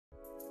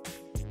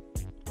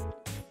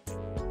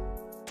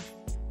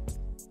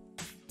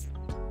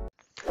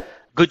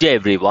Good day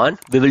everyone.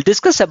 We will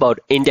discuss about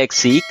index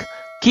seek,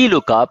 key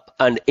lookup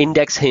and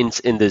index hints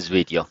in this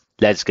video.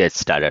 Let's get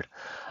started.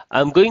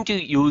 I'm going to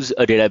use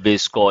a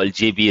database called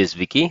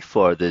JBSWiki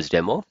for this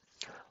demo.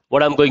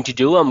 What I'm going to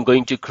do, I'm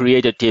going to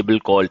create a table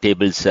called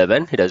table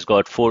 7. It has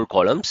got 4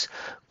 columns.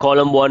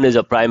 Column 1 is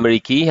a primary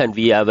key and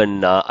we have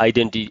an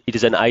identity. It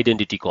is an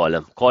identity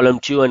column. Column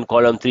 2 and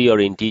column 3 are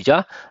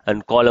integer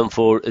and column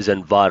 4 is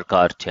an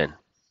varchar 10.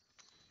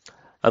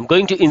 I'm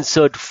going to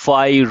insert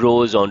 5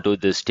 rows onto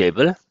this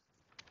table.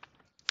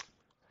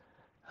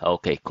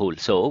 Okay, cool.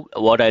 So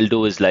what I'll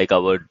do is like I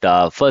would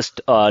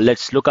first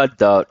let's look at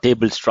the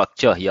table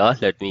structure here.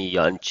 Let me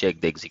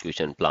uncheck the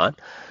execution plan.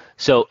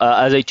 So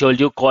as I told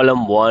you,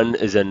 column 1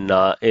 is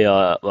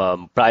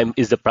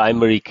the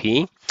primary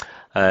key,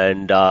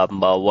 and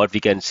what we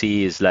can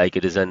see is like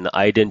it is an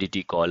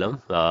identity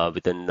column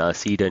with an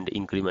seed and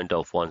increment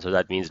of 1. So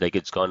that means like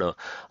it's gonna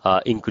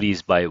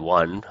increase by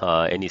 1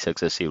 any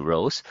successive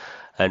rows.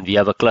 And we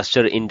have a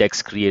cluster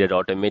index created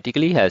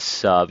automatically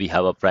as we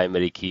have a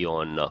primary key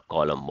on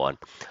column 1.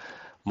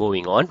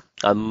 Moving on,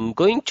 I'm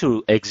going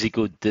to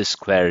execute this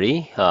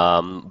query.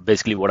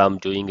 Basically what I'm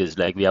doing is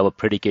like we have a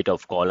predicate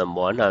of column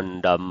 1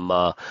 and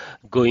I'm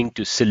going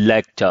to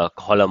select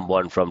column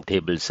 1 from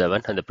table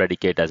 7, and the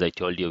predicate, as I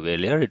told you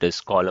earlier, it is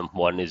column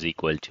 1 is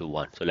equal to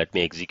 1. So let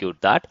me execute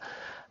that.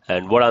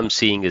 And what I'm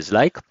seeing is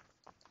like,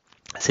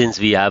 since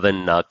we have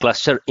a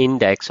cluster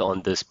index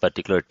on this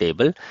particular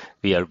table,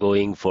 we are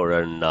going for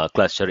a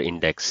cluster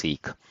index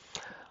seek.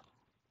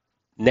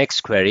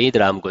 Next query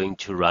that I'm going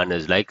to run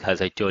is like,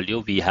 as I told you,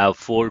 we have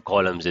 4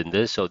 columns in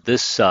this. So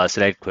this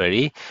select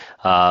query,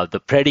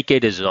 the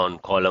predicate is on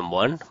column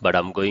 1, but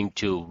I'm going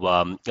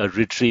to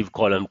retrieve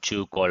column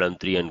 2, column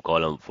 3, and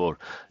column 4.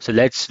 So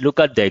let's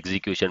look at the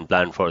execution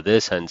plan for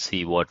this and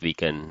see what we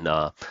can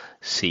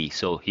see.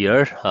 So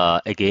here,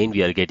 again,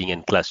 we are getting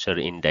a cluster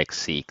index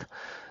seek.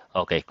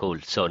 Okay, cool.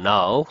 So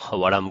now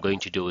what I'm going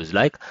to do is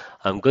like,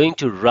 I'm going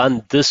to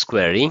run this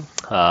query,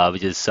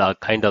 which is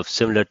kind of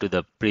similar to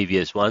the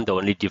previous one. The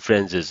only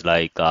difference is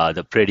like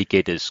the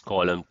predicate is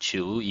column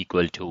 2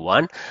 equal to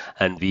 1,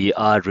 and we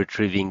are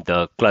retrieving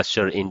the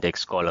cluster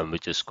index column,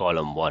 which is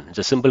column 1. It's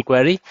a simple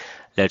query.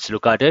 Let's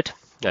look at it.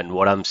 And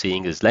what I'm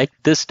seeing is like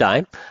this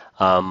time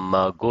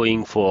I'm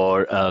going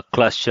for a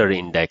cluster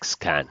index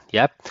scan.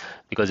 Yep,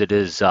 because it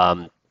is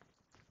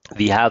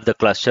we have the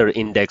cluster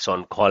index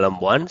on column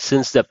 1.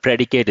 Since the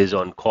predicate is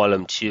on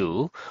column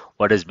 2,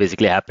 what is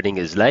basically happening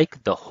is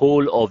like the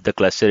whole of the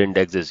cluster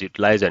index is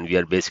utilized and we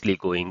are basically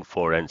going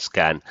for a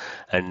scan.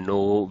 And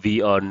no,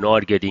 we are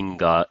not getting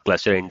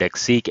cluster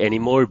index seek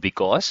anymore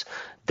because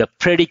the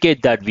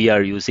predicate that we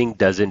are using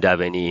doesn't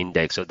have any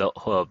index. So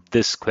the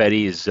this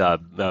query is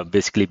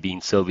basically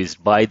being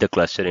serviced by the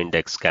cluster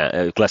index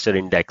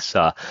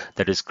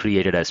that is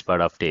created as part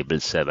of table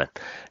 7.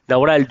 Now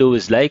what I'll do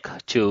is like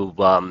to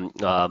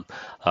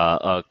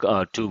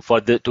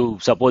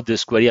support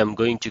this query, I'm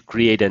going to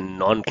create a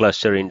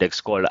non-cluster index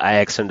called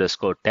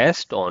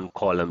ix_test on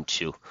column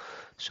 2.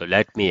 So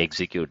let me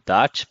execute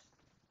that.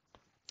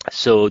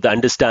 So the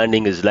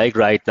understanding is like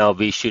right now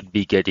we should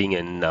be getting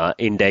an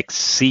index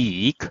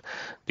seek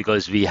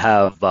because we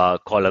have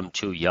column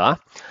 2 here.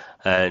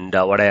 And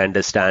what I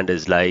understand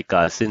is like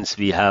since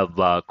we have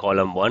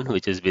column 1,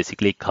 which is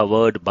basically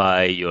covered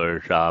by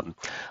your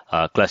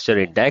cluster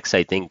index,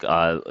 I think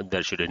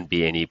there shouldn't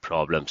be any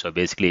problem. So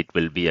basically it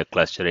will be a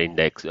cluster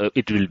index,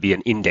 it will be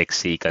an index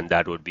seek, and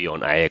that would be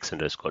on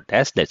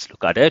ix_test. Let's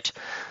look at it.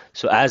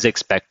 So as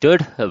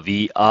expected,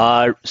 we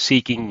are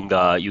seeking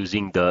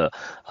using the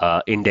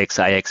index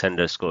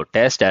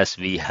ix_test as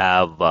we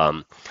have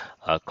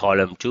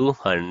column 2,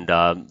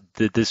 and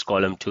this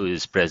column 2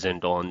 is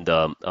present on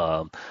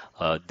the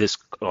this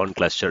on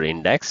cluster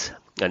index.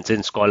 And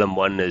since column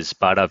 1 is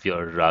part of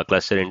your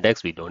cluster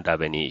index, we don't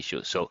have any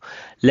issues. So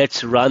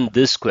let's run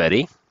this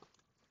query.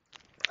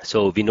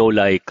 So we know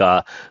like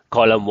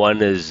column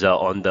 1 is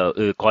on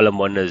the column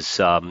 1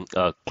 is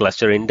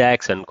cluster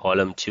index, and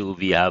column 2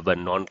 we have a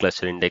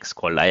non-cluster index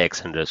called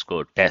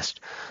ix_test.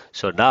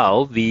 So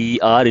now we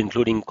are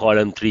including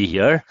column 3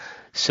 here.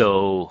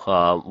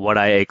 So what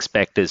I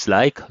expect is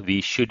like we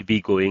should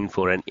be going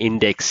for an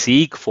index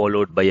seek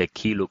followed by a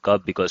key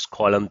lookup because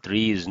column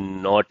 3 is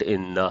not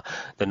in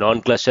the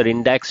non-cluster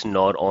index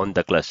nor on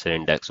the cluster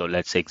index. So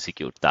let's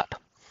execute that.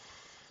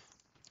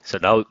 So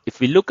now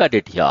if we look at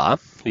it here,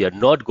 we are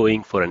not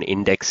going for an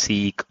index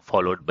seek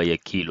followed by a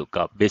key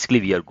lookup. Basically,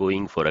 we are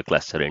going for a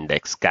cluster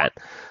index scan.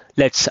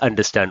 Let's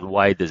understand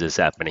why this is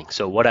happening.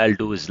 So what I'll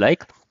do is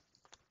like,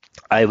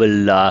 I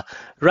will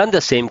run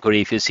the same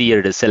query. If you see here,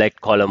 it is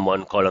select column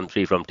 1, column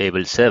 3 from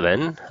table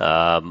 7,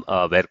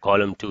 where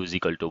column 2 is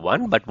equal to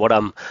 1. But what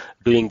I'm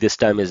doing this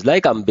time is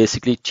like I'm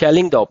basically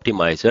telling the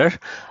optimizer,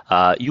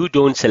 you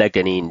don't select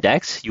any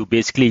index. You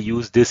basically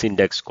use this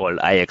index called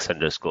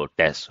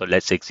ix_test. So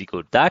let's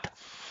execute that.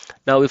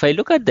 Now, if I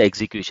look at the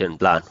execution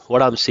plan,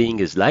 what I'm seeing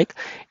is like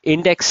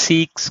index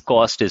seek's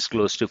cost is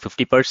close to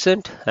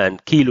 50%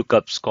 and key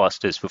lookup's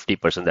cost is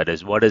 50%. That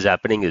is, what is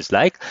happening is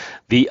like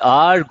we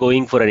are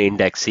going for an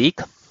index seek.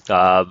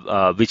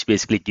 which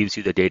basically gives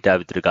you the data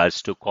with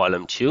regards to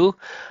column 2.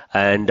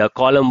 And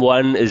column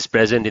 1 is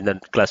present in the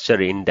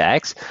cluster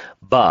index,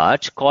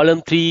 but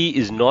column 3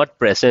 is not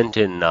present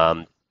in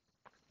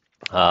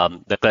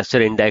the cluster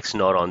index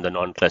nor on the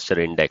non-cluster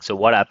index. So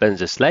what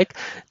happens is like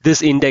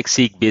this index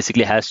seek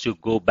basically has to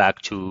go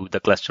back to the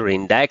cluster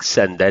index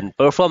and then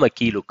perform a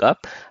key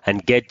lookup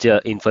and get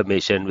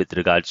information with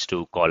regards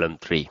to column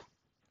 3.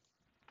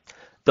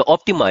 The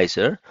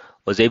optimizer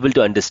was able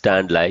to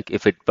understand like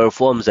if it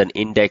performs an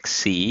index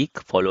seek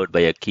followed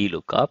by a key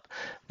lookup,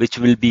 which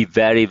will be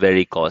very,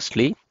 very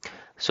costly.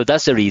 So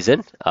that's the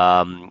reason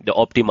the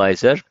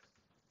optimizer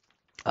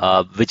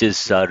which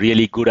is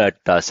really good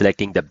at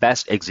selecting the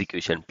best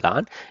execution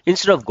plan.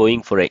 Instead of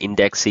going for an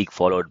index seek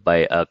followed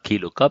by a key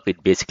lookup,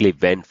 it basically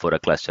went for a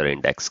cluster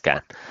index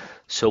scan.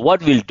 So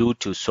what we'll do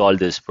to solve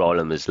this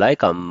problem is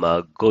like I'm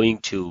going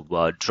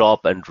to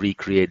drop and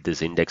recreate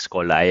this index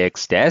called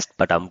IX test,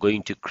 but I'm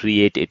going to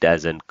create it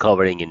as a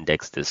covering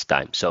index this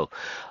time. So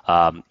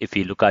if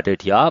you look at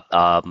it here,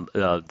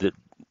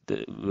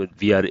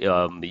 we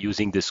are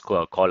using this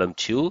column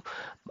 2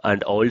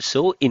 and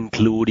also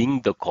including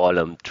the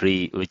column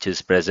 3 which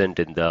is present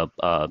in the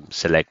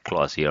select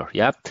clause here.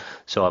 Yeah,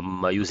 so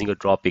I'm using a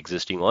drop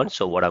existing on.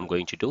 So what I'm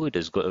going to do, it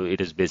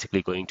is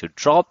basically going to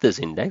drop this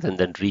index and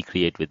then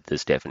recreate with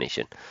this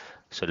definition.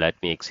 So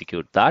let me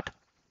execute that.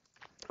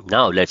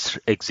 Now let's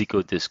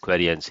execute this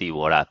query and see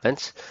what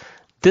happens.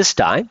 This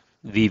time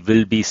we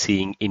will be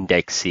seeing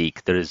index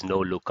seek. There is no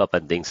lookup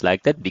and things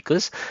like that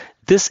because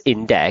this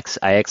index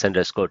ix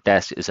underscore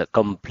test is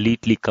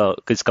completely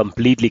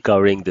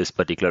covering this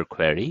particular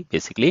query.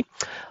 Basically,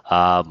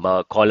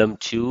 column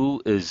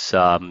 2 is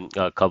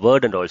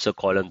covered and also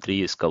column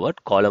 3 is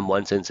covered. Column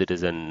 1, since it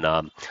is in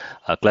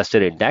a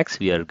cluster index,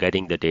 we are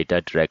getting the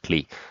data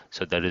directly.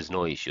 So there is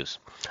no issues.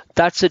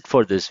 That's it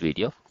for this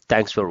video.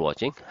 Thanks for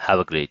watching. Have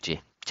a great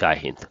day. Jai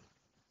Hind.